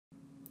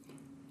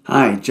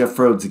Hi, Jeff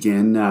Rhodes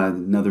again.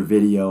 Another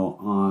video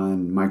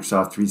on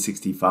Microsoft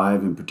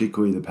 365 and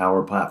particularly the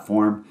Power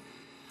Platform.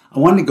 I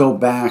wanted to go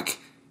back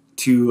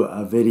to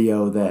a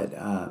video that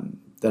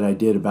I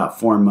did about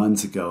 4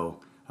 months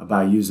ago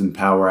about using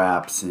Power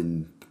Apps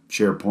and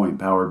SharePoint,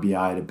 Power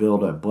BI to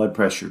build a blood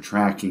pressure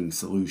tracking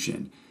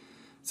solution.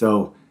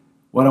 So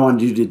what I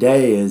want to do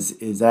today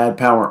is add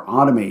Power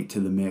Automate to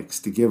the mix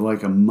to give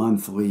like a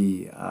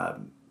monthly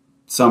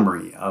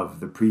summary of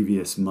the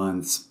previous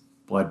month's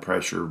blood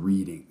pressure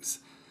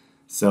readings.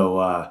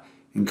 So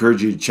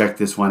encourage you to check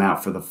this one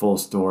out for the full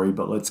story,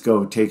 but let's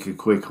go take a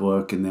quick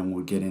look and then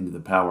we'll get into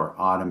the Power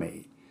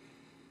Automate.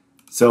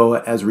 So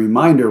as a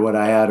reminder, what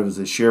I had was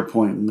a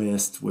SharePoint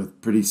list with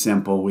pretty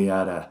simple. We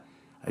had a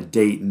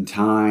date and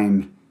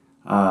time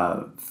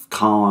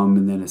column,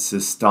 and then a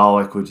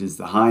systolic, which is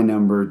the high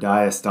number,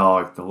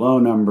 diastolic, the low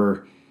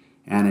number,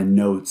 and a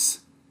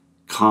notes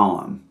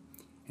column.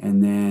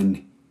 And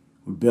then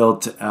we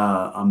built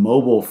a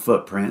mobile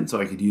footprint so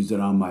I could use it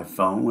on my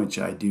phone, which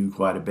I do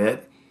quite a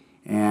bit,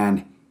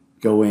 and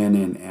go in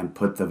and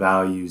put the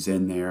values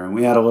in there. And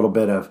we had a little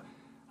bit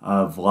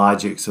of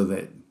logic so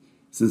that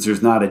since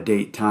there's not a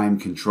date time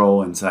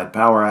control inside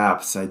Power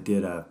Apps, I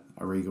did a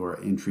regular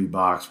entry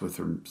box with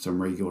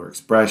some regular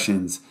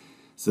expressions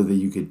so that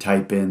you could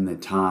type in the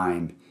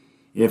time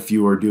if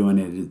you were doing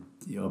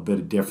it a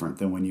bit different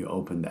than when you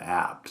open the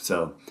app.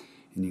 So,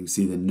 and you can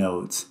see the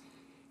notes.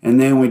 And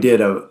then we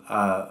did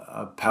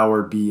a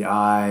Power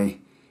BI,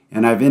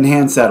 and I've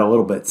enhanced that a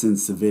little bit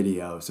since the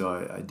video.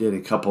 So I did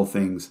a couple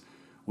things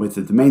with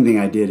it. The main thing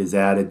I did is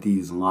added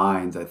these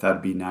lines. I thought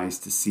it'd be nice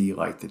to see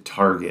like the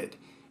target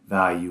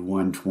value,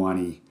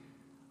 120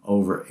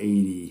 over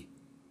 80.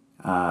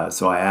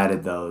 So I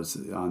added those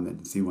on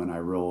the, see when I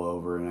roll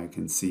over and I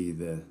can see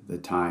the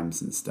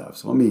times and stuff.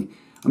 So let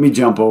me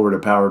jump over to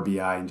Power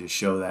BI and just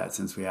show that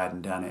since we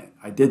hadn't done it.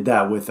 I did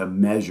that with a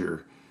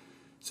measure.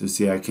 So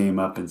see, I came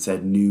up and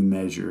said new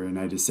measure, and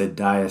I just said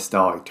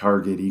diastolic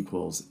target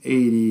equals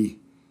 80,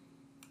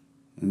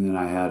 and then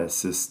I had a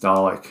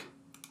systolic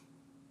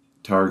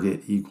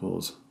target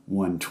equals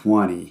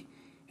 120,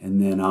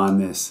 and then on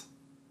this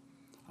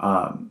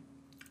on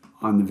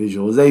the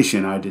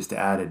visualization, I just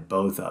added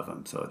both of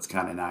them, so it's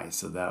kind of nice,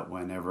 so that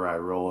whenever I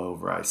roll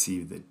over, I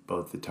see that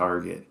both the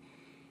target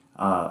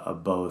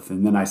of both,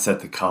 and then I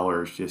set the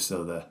colors just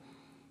so the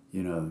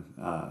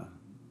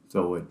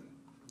so it would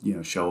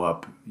show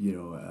up,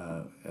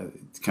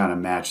 kind of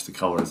match the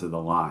colors of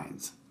the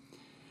lines.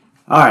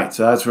 All right,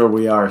 so that's where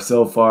we are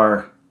so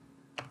far.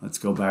 Let's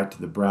go back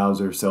to the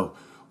browser. So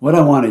what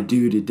I want to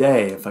do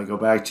today, if I go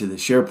back to the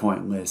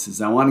SharePoint list,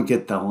 is I want to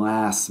get the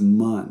last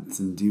month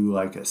and do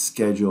like a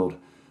scheduled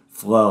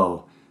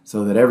flow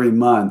so that every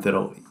month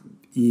it'll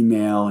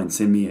email and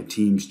send me a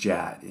Teams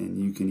chat. And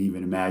you can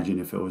even imagine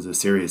if it was a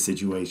serious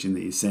situation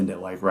that you send it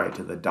like right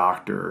to the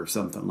doctor or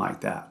something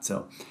like that.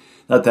 So I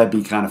thought that'd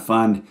be kind of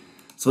fun.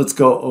 So let's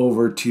go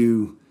over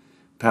to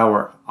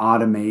Power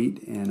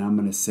Automate, and I'm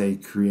going to say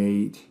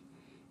create,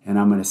 and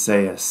I'm going to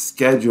say a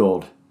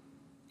scheduled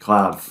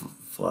cloud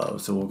flow.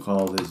 So we'll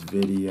call this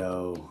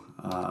video,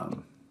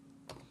 and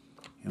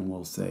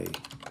we'll say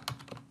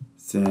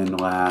send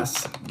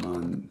last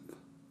month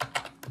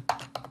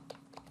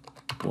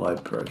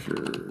blood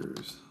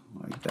pressures,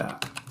 like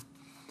that.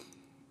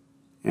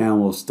 And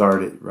we'll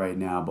start it right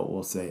now, but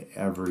we'll say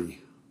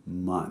every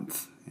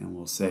month, and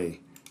we'll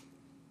say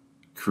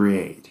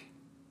create.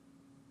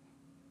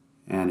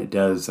 And it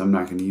does, I'm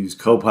not going to use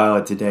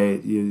Copilot today,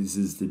 it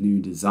uses the new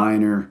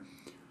designer,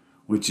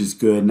 which is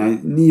good. And I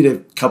need a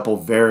couple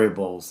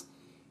variables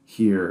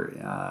here,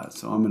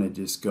 so I'm going to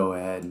just go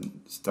ahead and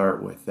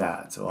start with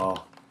that. So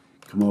I'll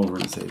come over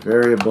and say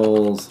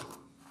variables,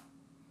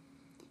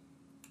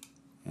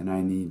 and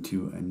I need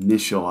to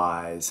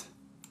initialize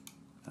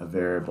a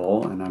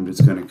variable, and I'm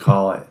just going to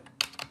call it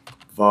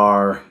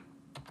var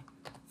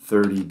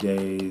 30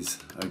 days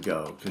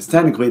ago, because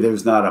technically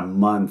there's not a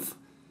month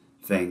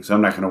thing, so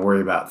I'm not going to worry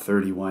about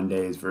 31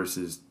 days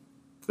versus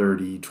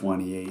 30,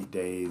 28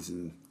 days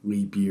and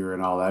leap year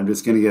and all that. I'm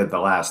just going to get the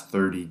last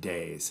 30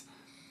 days.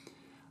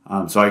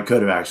 So I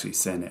could have actually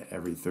sent it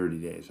every 30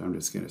 days. I'm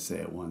just going to say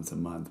it once a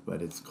month,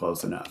 but it's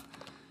close enough.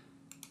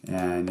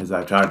 And as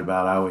I've talked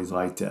about, I always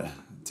like to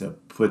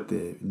put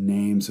the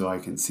name so I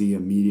can see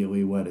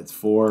immediately what it's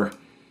for.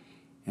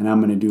 And I'm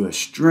going to do a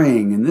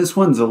string, and this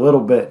one's a little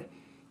bit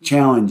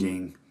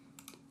challenging.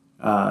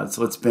 So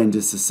let's spend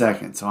just a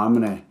second. So I'm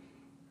going to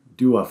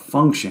do a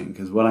function,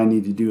 because what I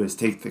need to do is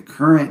take the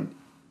current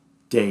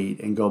date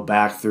and go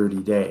back 30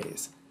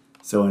 days.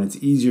 So, and it's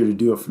easier to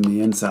do it from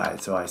the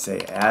inside. So I say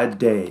add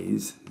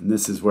days, and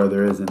this is where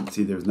there isn't,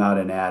 see, there's not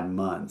an add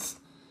months.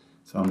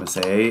 So I'm going to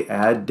say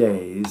add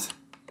days,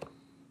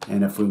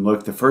 and if we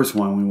look the first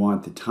one, we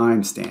want the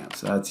timestamp.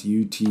 So that's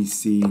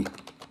UTC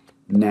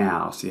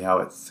now. See how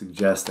it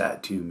suggests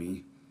that to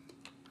me.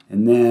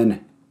 And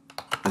then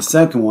the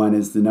second one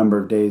is the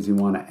number of days we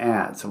want to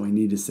add. So we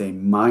need to say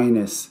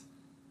minus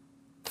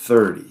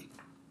 30.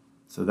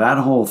 So that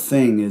whole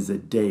thing is a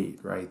date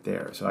right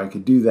there. So I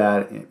could do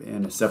that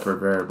in a separate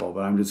variable,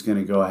 but I'm just going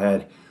to go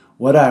ahead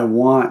what I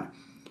want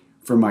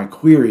for my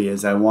query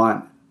is I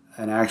want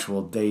an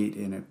actual date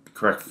in a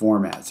correct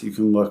format. So you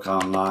can look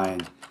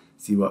online,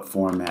 see what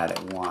format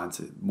it wants.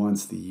 It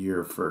wants the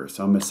year first.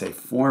 So I'm going to say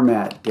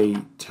format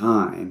date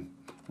time.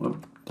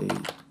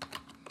 Date.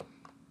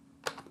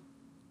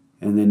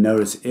 And then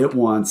notice it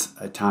wants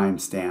a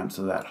timestamp.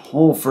 So that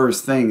whole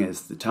first thing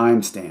is the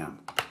timestamp.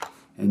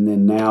 And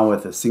then now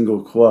with a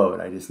single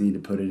quote, I just need to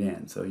put it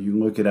in. So you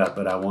can look it up,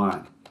 but I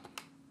want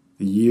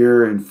the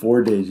year in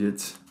 4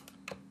 digits,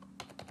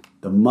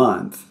 the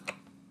month,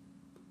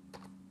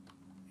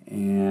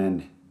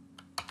 and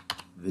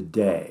the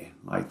day,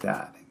 like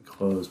that,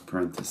 close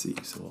parentheses.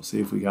 So we'll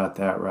see if we got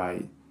that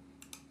right.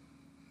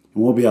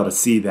 And we'll be able to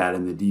see that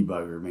in the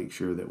debugger, make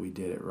sure that we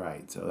did it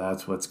right. So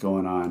that's what's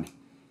going on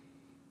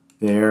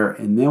there.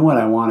 And then what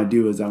I want to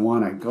do is I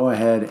want to go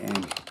ahead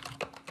and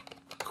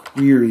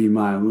query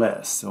my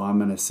list. So I'm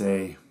going to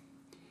say,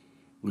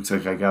 looks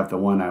like I got the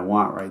one I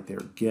want right there,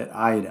 get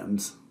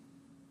items.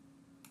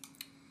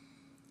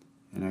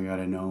 And I got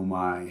to know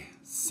my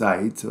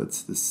site, so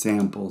it's the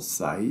sample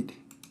site.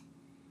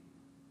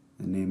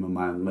 The name of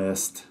my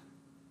list,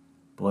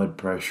 blood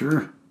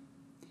pressure.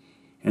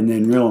 And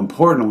then real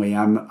importantly,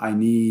 I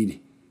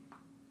need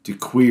to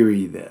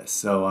query this.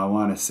 So I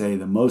want to say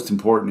the most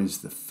important is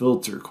the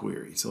filter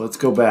query. So let's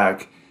go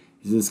back.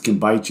 This can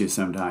bite you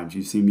sometimes.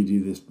 You've seen me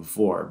do this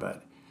before,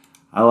 but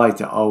I like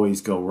to always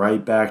go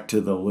right back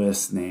to the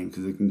list name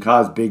because it can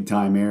cause big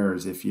time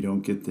errors if you don't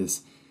get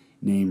this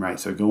name right.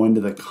 So go into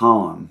the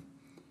column,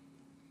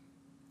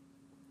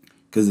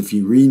 because if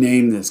you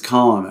rename this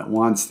column, it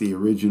wants the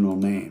original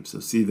name. So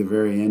see the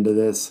very end of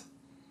this?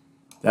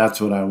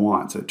 That's what I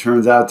want. So it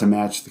turns out to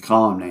match the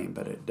column name,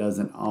 but it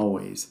doesn't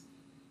always.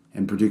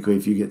 And particularly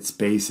if you get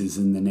spaces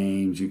in the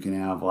names, you can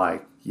have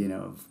like, you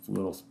know,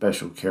 little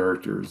special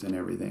characters and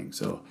everything.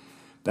 So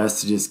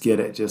best to just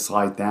get it just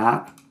like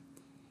that.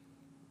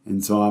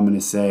 And so I'm going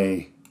to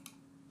say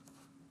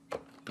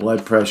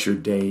blood pressure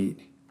date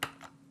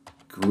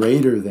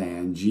greater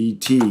than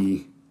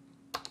GT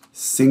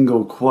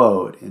single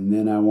quote, and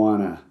then I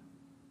want to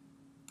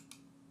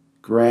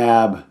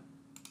grab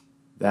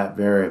that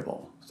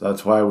variable. So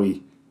that's why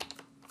we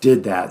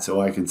did that,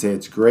 so I can say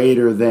it's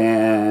greater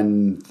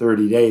than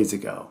 30 days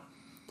ago.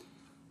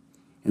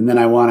 And then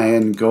I want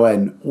to go ahead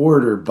and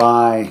order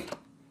by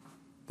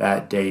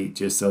that date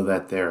just so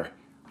that they're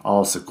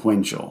all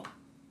sequential.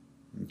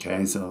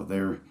 Okay, so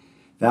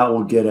that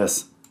will get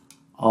us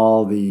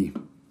all the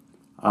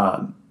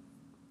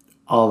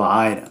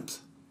items.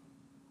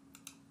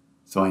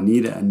 So I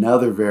need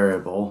another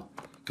variable,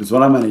 because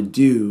what I'm going to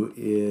do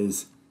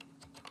is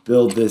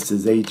build this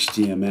as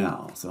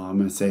HTML. So I'm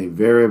going to say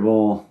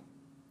variable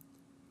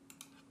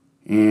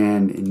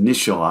and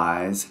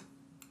initialize,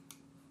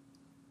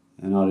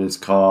 and I'll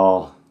just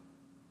call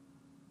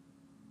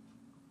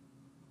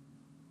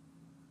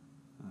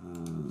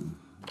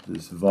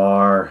this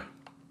var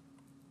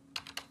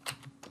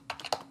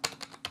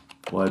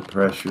blood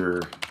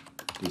pressure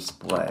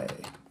display.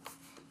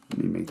 Let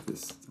me make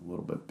this a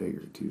little bit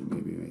bigger too,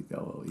 maybe make that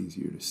a little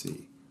easier to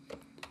see.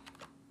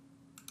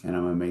 And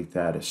I'm going to make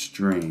that a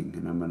string,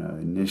 and I'm going to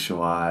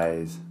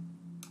initialize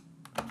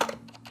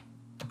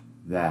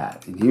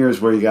that. And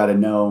here's where you got to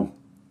know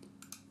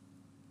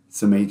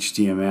some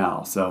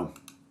HTML. So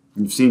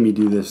you've seen me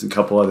do this in a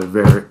couple other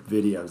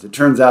videos. It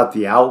turns out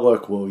the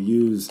Outlook will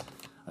use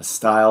a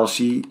style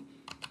sheet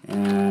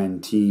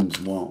and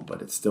Teams won't,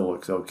 but it still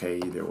looks okay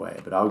either way.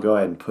 But I'll go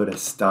ahead and put a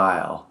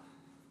style,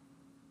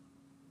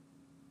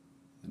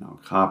 and I'll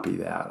copy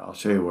that. I'll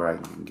show you where I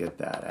can get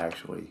that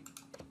actually.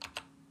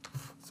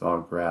 So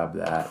I'll grab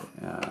that.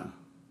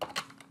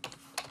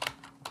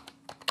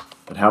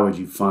 But how would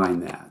you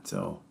find that?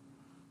 So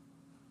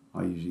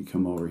I'll usually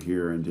come over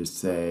here and just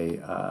say,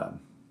 I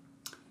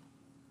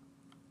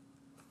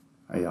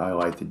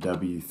like the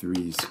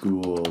W3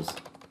 schools,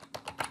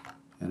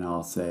 and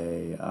I'll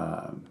say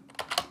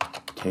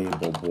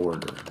table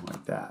border,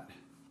 like that.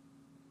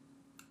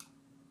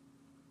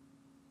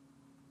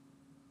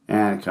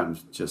 And it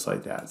comes just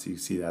like that. So you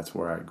see that's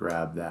where I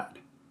grab that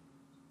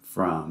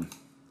from.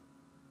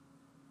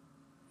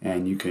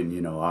 And you can,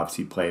 you know,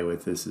 obviously play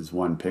with this as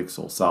 1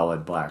 pixel,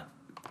 solid black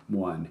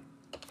 1,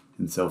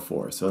 and so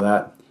forth. So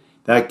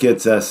that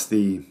gets us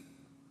the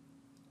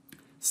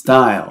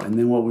style. And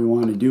then what we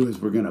want to do is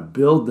we're going to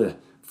build the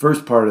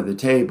first part of the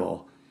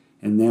table,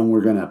 and then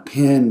we're going to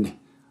append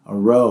a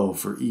row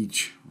for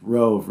each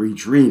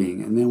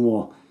reading, and then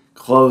we'll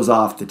close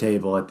off the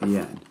table at the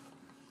end.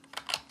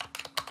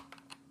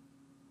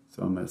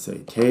 So I'm going to say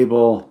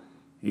table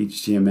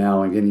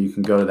HTML. Again, you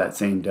can go to that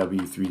same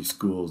W3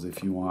 schools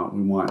if you want.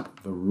 We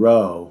want the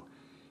row.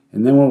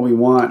 And then what we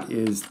want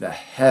is the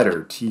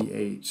header,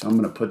 TH. So I'm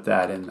going to put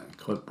that in the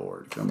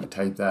clipboard. So I'm going to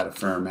type that a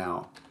fair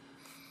amount.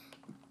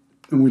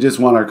 And we just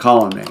want our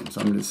column name.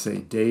 So I'm going to say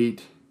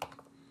date.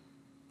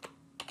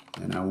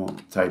 And I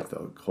won't type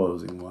the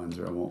closing ones,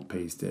 or I won't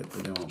paste it,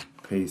 but then we'll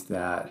paste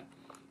that.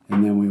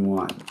 And then we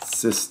want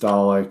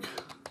systolic.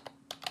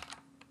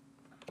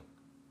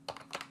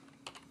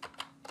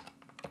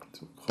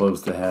 So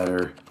close the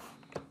header.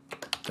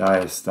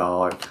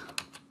 diastolic,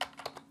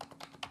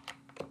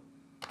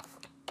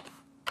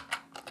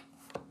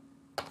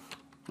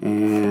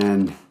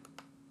 and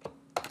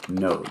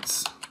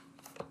notes.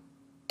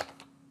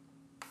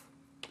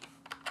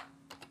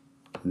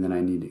 And then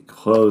I need to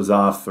close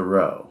off the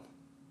row.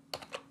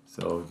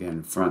 So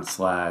again, front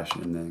slash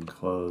and then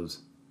close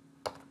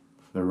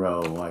the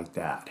row like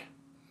that.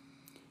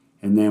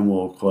 And then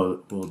we'll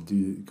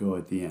go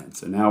at the end.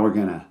 So now we're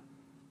gonna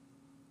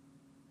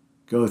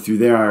go through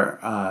there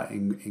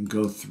and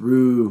go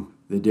through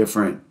the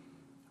different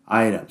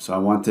items. So I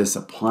want this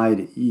applied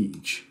to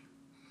each.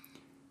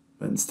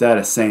 But instead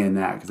of saying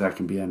that, because that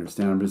can be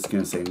understood, I'm just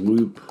going to say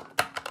loop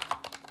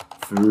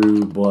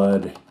through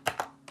blood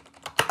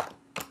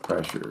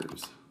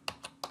pressures.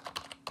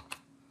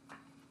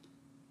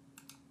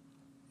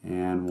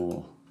 And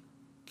we'll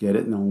get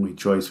it. And the only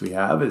choice we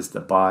have is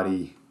the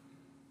body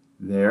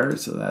there.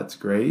 So that's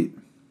great.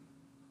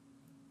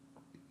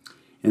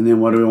 And then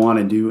what do we want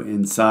to do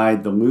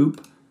inside the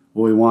loop?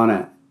 Well, we want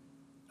to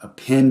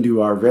append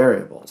to our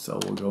variable. So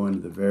we'll go into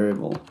the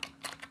variable.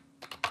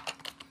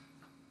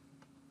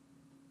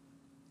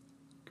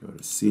 Go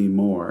to see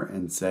more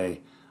and say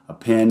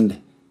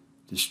append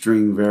to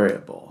string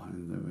variable.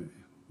 And then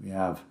we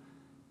have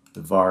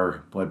the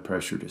var blood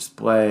pressure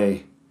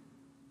display.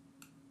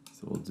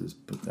 So we'll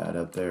just put that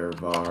up there,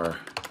 var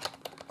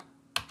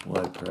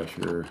blood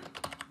pressure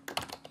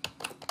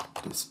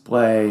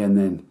display. And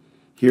then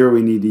here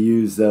we need to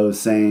use those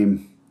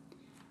same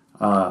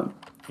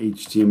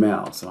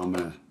HTML. So I'm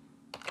going to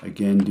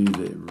again do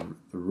the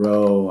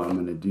row. I'm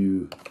going to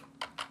do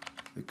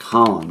the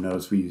column.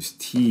 Notice we use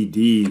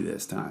TD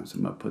this time, so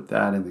I'm going to put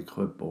that in the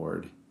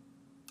clipboard.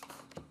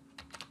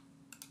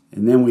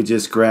 And then we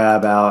just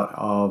grab out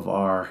of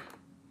our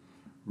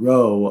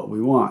row what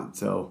we want.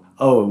 So,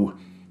 oh,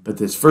 but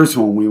this first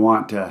one we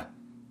want to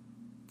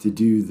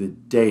do the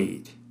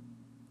date.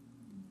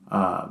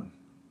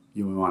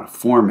 We want to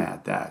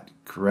format that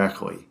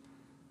correctly.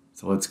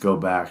 So let's go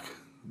back.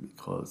 Let me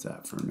close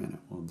that for a minute.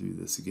 We'll do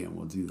this again.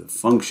 We'll do the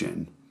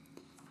function,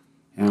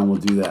 and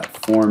we'll do that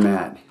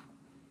format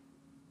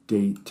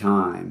date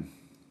time.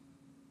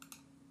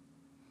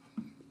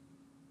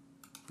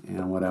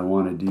 And what I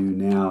want to do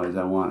now is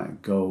I want to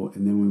go,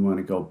 and then we want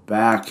to go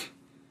back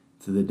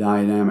to the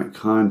dynamic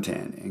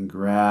content and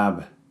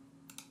grab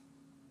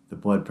the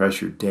blood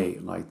pressure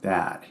date like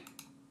that.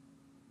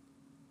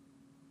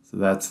 So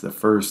that's the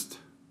first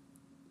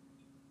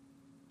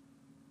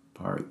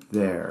part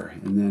there.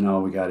 And then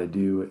all we got to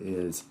do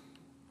is,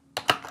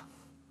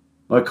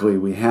 luckily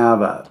we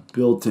have a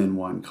built-in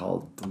one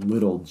called the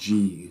little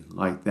g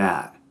like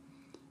that,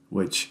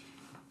 which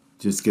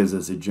just gives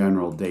us a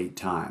general date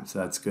time. So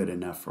that's good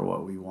enough for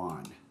what we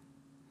want.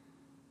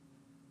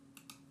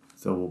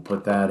 So we'll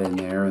put that in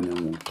there, and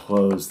then we'll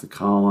close the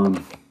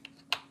column,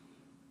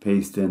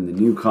 paste in the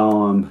new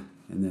column,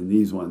 and then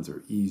these ones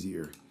are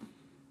easier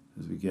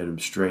as we get them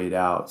straight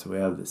out. So we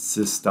have the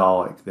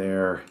systolic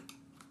there.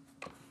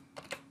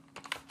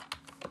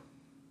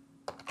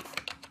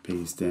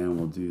 Paste in,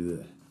 we'll do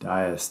the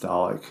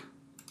diastolic.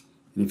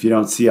 And if you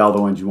don't see all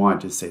the ones you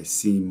want, just say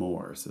see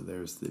more. So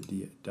there's the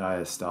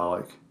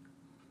diastolic.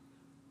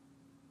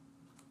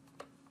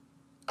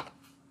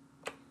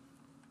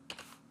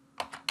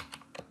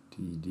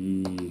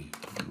 DD,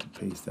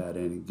 paste that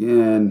in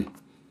again.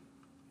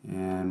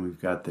 And we've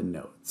got the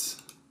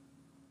notes.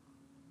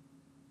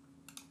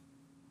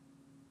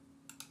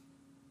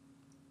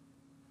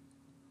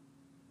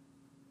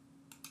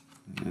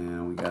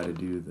 And we got to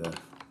do the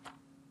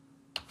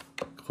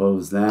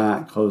close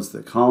that, close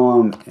the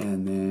column,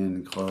 and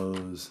then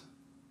close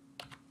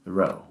the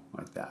row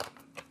like that.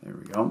 There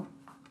we go.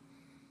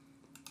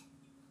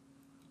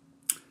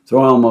 So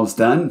we're almost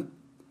done.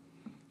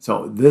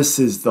 So this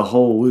is the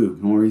whole loop.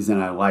 The only reason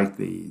I like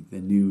the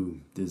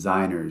new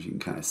designers, you can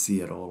kind of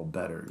see it a little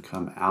better and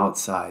come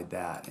outside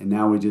that. And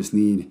now we just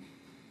need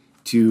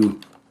to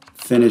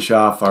finish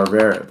off our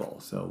variable.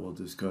 So we'll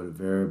just go to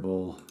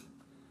variable.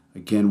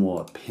 Again, we'll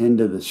append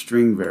to the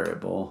string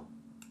variable.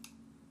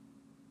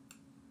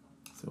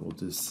 So we'll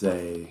just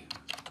say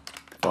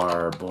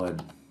var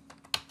blood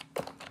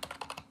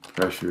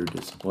pressure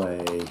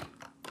display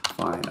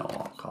final,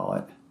 I'll call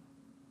it.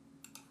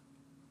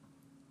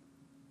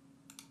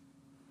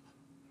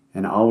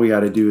 And all we got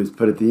to do is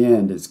put at the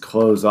end is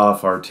close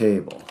off our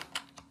table.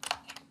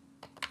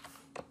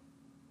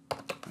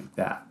 Like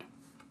that.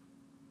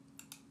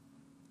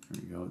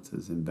 There we go. It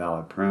says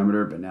invalid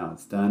parameter, but now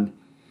it's done.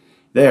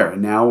 There,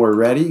 and now we're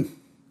ready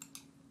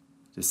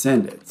to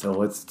send it. So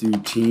let's do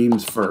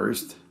teams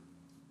first.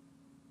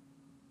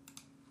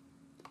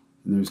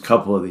 And there's a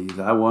couple of these.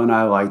 One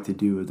I like to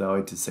do is I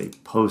like to say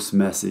post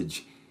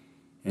message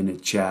in a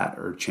chat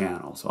or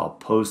channel. So I'll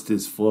post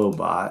this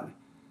Flowbot.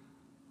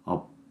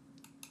 I'll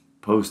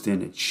post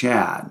in a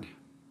chat.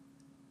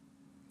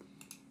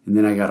 And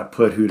then I got to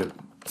put who to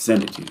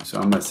send it to. So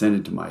I'm going to send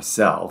it to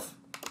myself.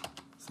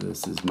 So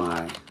this is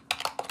my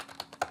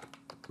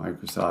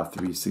Microsoft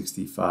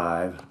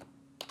 365.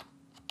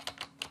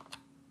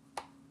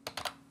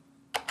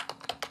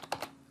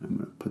 I'm going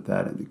to put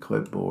that in the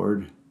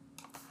clipboard.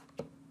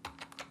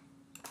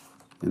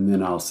 And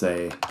then I'll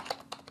say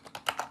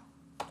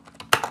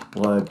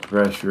blood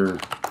pressure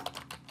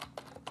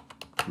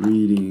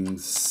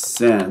readings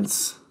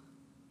since,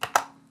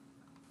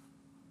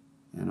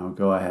 and I'll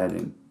go ahead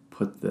and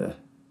put the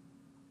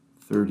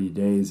 30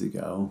 days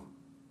ago,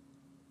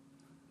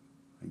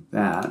 like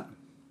that.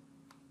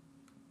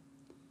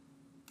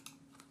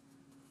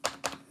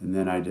 And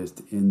then I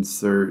just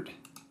insert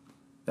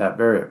that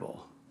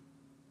variable.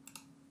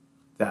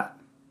 That.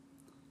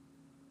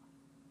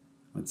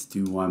 Let's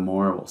do one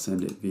more. We'll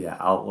send it via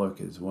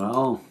Outlook as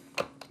well.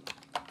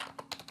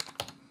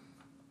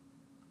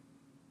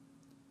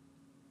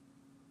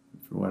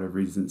 For whatever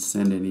reason,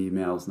 send an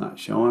email is not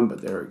showing,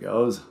 but there it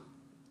goes.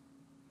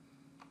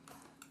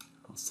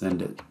 I'll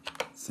send it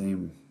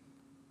same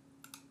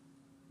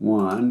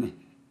one,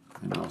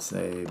 and I'll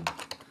say,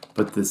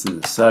 put this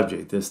in the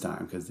subject this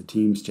time because the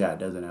Teams chat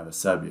doesn't have a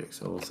subject.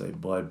 So we'll say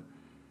blood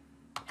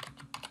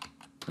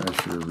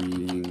pressure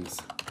readings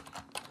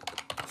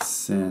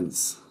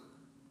since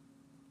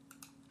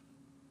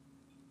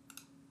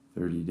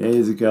 30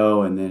 days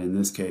ago. And then in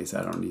this case,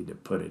 I don't need to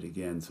put it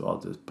again. So I'll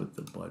just put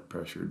the blood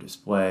pressure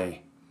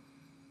display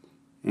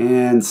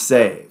and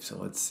save. So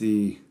let's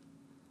see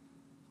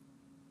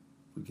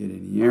if we get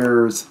any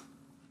errors.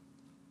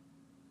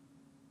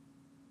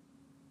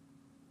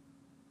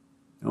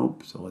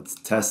 Nope, so let's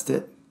test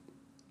it.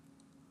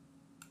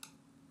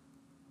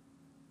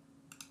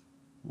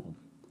 We'll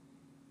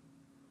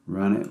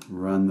run it,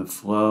 run the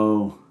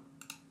flow.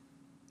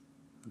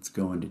 Let's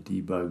go into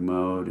debug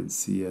mode and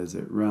see as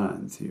it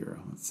runs here.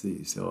 Let's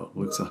see, so it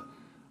looks like,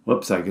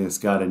 whoops, I guess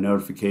got a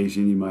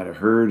notification you might have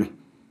heard.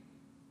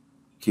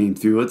 Came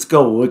through. Let's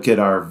go look at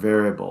our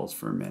variables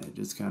for a minute,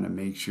 just kind of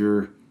make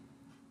sure.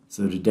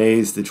 So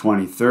today's the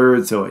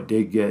 23rd, so it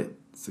did get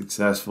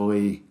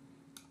successfully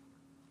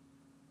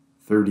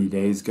 30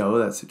 days ago.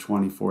 That's the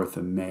 24th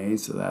of May,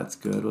 so that's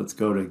good. Let's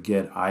go to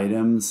get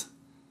items.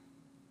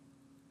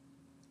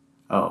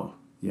 Oh,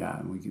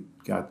 yeah, we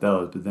got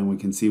those, but then we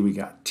can see we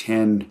got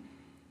 10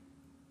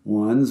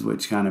 ones,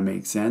 which kind of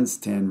makes sense,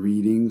 10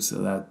 readings,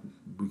 so that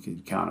we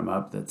could count them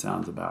up. That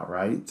sounds about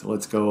right. So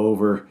let's go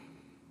over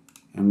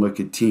and look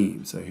at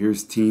Teams. So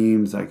here's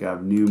Teams. I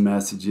got new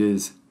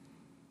messages.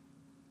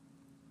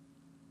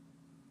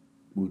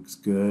 Looks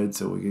good.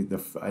 So we get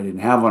I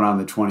didn't have one on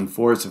the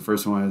 24th. So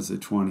first one is the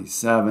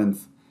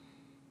 27th.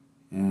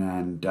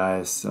 And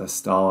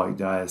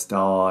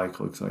diastolic.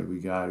 Looks like we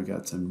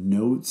got some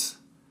notes.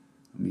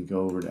 Let me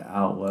go over to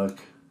Outlook.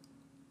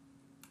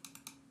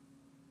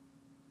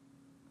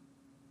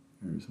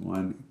 There's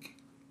one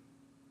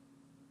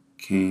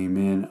came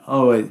in.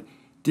 Oh, it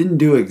didn't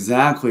do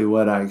exactly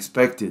what I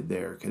expected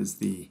there because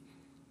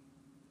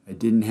I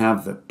didn't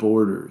have the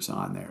borders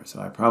on there,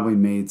 so I probably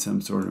made some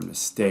sort of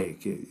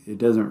mistake. It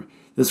doesn't.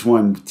 This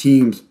one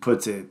Teams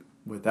puts it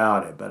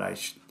without it, but I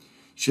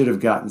should have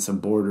gotten some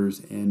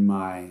borders in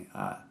my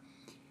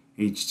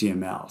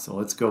HTML. So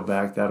let's go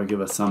back. That'll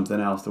give us something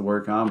else to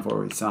work on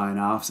before we sign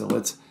off. So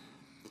let's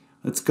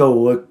go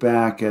look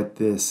back at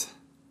this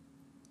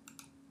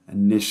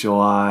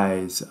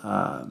initialize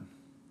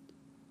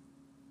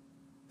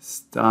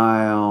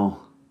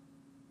style.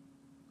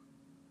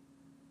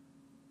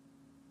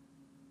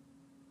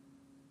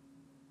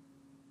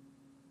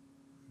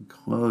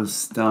 Close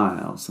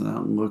style. So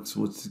that looks,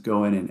 let's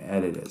go in and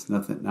edit it. It's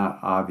nothing, not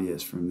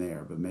obvious from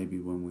there, but maybe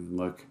when we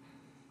look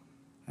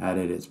at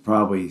it, it's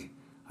probably,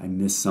 I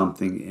missed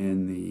something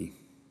in the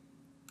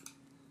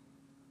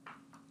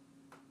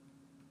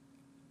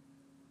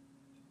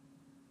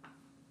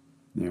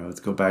there. Let's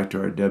go back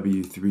to our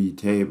W3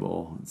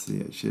 table. Let's see,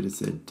 it should have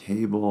said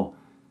table,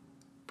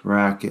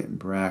 bracket, and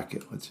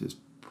bracket. Let's just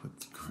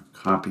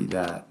copy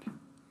that.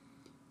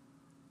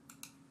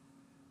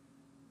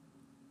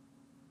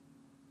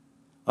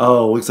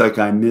 Oh, looks like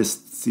I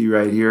missed, see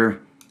right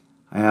here,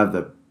 I have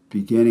the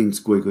beginning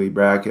squiggly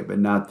bracket, but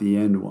not the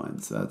end one.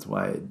 So that's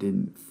why it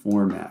didn't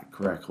format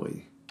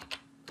correctly.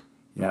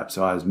 Yep,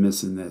 so I was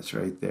missing this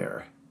right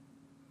there.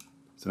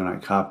 So when I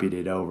copied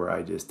it over,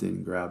 I just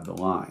didn't grab the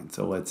line.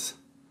 So let's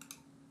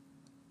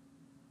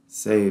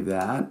save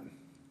that.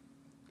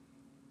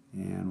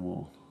 And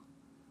we'll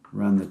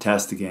run the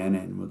test again,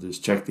 and we'll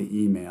just check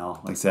the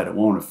email. Like I said, it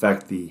won't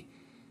affect the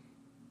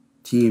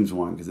Teams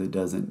one because it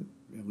doesn't,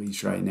 at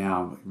least right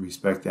now,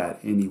 respect that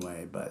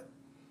anyway, but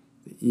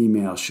the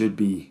email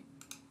should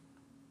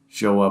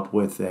show up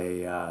with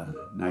a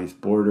nice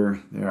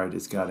border. There, I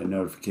just got a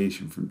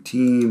notification from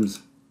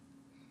Teams.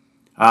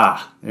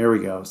 Ah, there we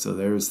go. So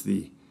there's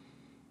the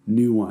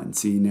new one.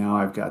 See, now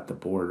I've got the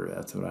border.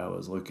 That's what I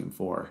was looking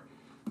for.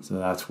 So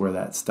that's where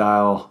that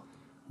style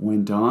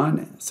went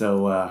on.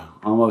 So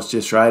almost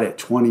just right at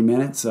 20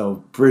 minutes.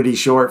 So pretty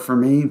short for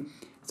me.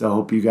 So I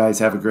hope you guys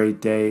have a great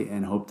day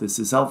and hope this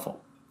is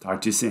helpful.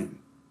 Talk to you soon.